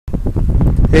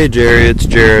Hey Jerry, it's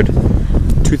Jared.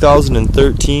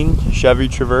 2013 Chevy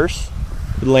Traverse,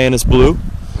 Atlantis blue,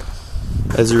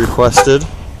 as you requested,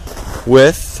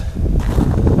 with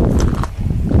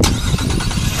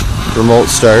remote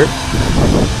start.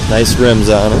 Nice rims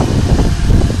on it.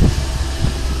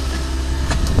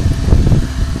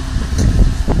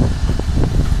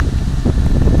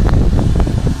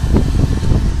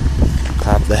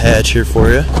 Pop the hatch here for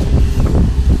you.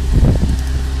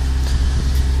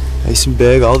 Nice and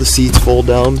big, all the seats fold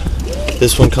down.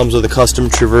 This one comes with a custom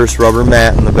Traverse rubber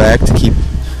mat in the back to keep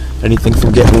anything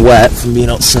from getting wet from being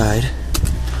outside.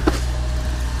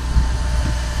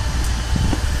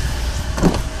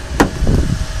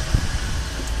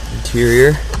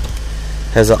 Interior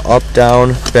has an up,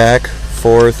 down, back,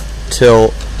 forth,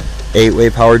 tilt, 8-way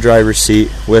power driver's seat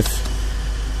with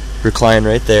recline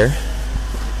right there.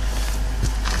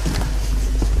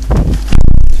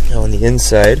 Now on the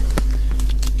inside,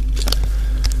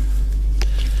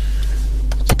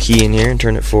 key in here and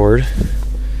turn it forward.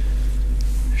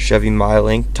 Chevy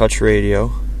MyLink touch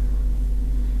radio.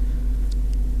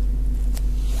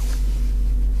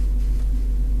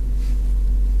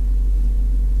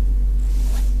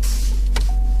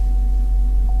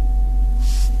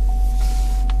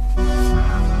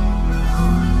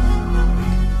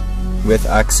 With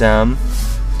XM.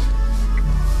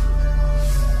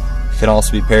 Can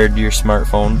also be paired to your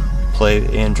smartphone, play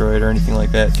Android or anything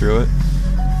like that through it.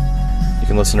 You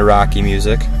can listen to Rocky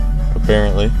music,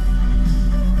 apparently.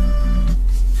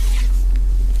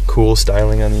 Cool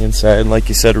styling on the inside, like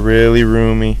you said, really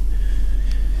roomy.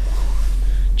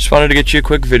 Just wanted to get you a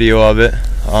quick video of it.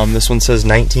 This one says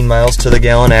 19 miles to the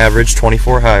gallon average,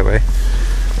 24 highway.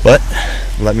 But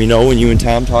let me know when you and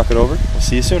Tom talk it over. I'll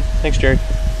see you soon. Thanks, Jerry.